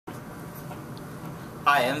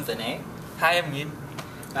Hi, I'm Vinay. Hi, I'm Yin.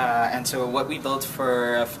 And so what we built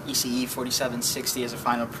for ECE 4760 as a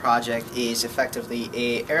final project is effectively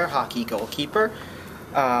a air hockey goalkeeper.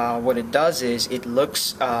 What it does is it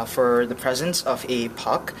looks for the presence of a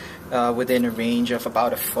puck within a range of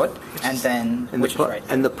about a foot, and then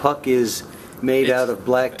and the puck is made out of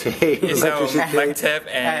black tape. It's black tape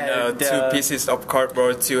and two pieces of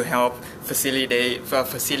cardboard to help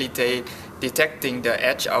facilitate detecting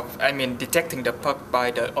the detecting the puck by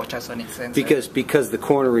the ultrasonic sensor. Because the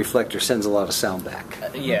corner reflector sends a lot of sound back.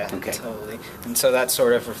 Yeah, okay. Totally. And so that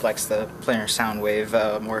sort of reflects the planar sound wave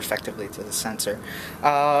more effectively to the sensor.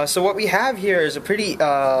 So what we have here is a pretty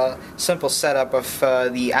simple setup of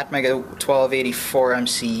the Atmega 1284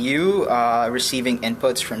 MCU receiving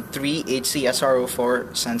inputs from 3 HC-SR04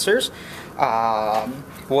 sensors.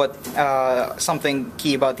 Something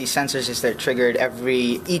key about these sensors is they're triggered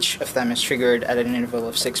each of them is triggered at an interval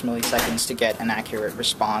of 6 milliseconds to get an accurate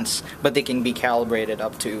response, but they can be calibrated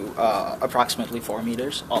up to approximately 4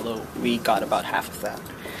 meters, although we got about half of that.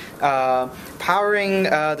 Powering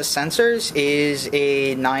the sensors is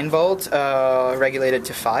a 9-volt regulated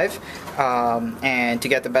to 5, and to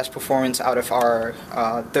get the best performance out of our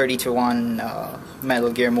 30-to-1 Metal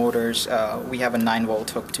Gear motors, we have a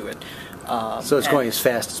 9-volt hook to it. So it's going as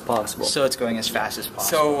fast as possible. So it's going as fast as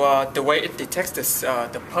possible. So the way it detects this,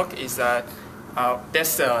 the puck is that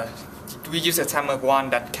we use a timer one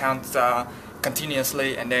that counts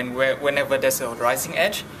continuously, and then whenever there's a rising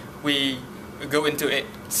edge, we go into it,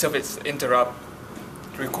 service interrupt,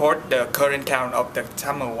 record the current count of the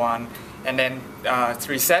timer one, and then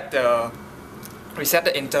reset the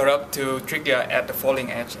interrupt to trigger at the falling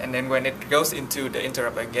edge, and then when it goes into the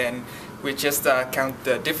interrupt again, we just count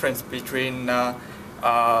the difference between the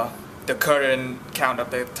current count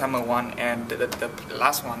of the timer one and the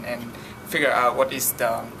last one, and figure out what is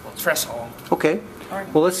the threshold. Okay. All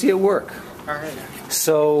right. Well, let's see it work. All right.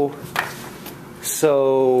 So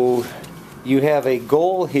you have a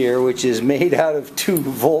goal here which is made out of 2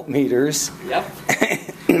 voltmeters. Yep.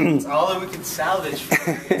 It's all that we can salvage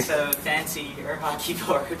for it. It's a fancy air hockey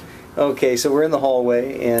board. Okay, so we're in the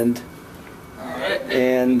hallway, and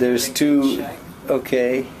there's 2.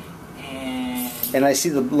 Okay. And I see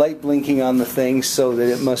the light blinking on the thing, so that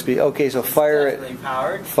it must be okay. So fire it.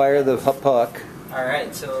 Powered. Fire the puck. All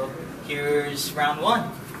right. So here's round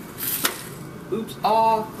 1. Oops.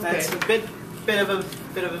 Oh, okay. That's a bit of a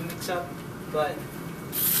mix-up, but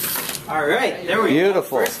all right. There we go.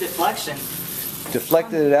 Beautiful. First deflection.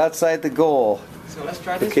 Deflected it outside the goal. So let's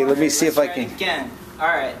try this. Okay, let me see if I can. Again. All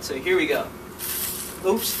right. So here we go.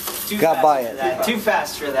 Oops. Too Got fast by for it. that. Too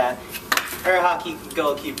fast for that. Air hockey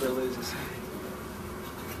goalkeeper loses.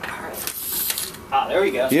 All right. Ah, there we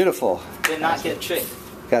go. Beautiful. Did not get tricked.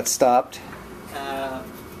 Got stopped. Yeah,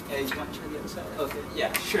 you want to try the other side? Okay.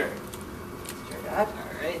 Yeah, sure. Try that.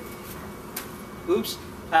 All right. Oops.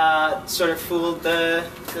 Sort of fooled the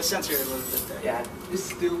sensor a little bit there. Yeah, it's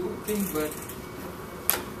still working, but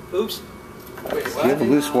oops. wait, what? Do you have a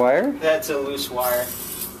loose wire? That's a loose wire.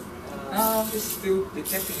 It's still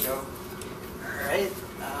detecting though. All right.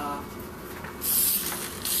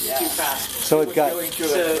 Yeah. Too fast. So it got.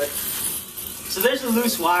 So there's a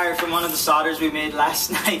loose wire from one of the solders we made last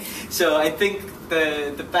night. So I think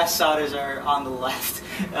the best solders are on the left.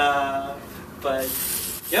 But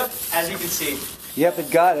yep, as you can see. Yep,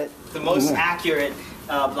 it got it. The most accurate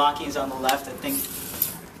blocking is on the left, I think.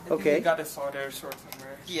 Okay. We got a solder short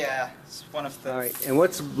somewhere. Yeah, it's one of the. All right. And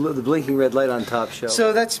what's the blinking red light on top show?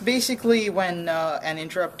 So that's basically when an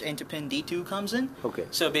interrupt into pin D2 comes in. Okay.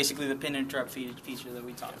 So basically the pin interrupt feature that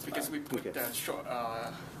we talked about. Because we put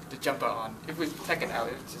the jumper on. If we take it out,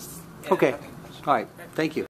 it's just Okay. All right. Thank you.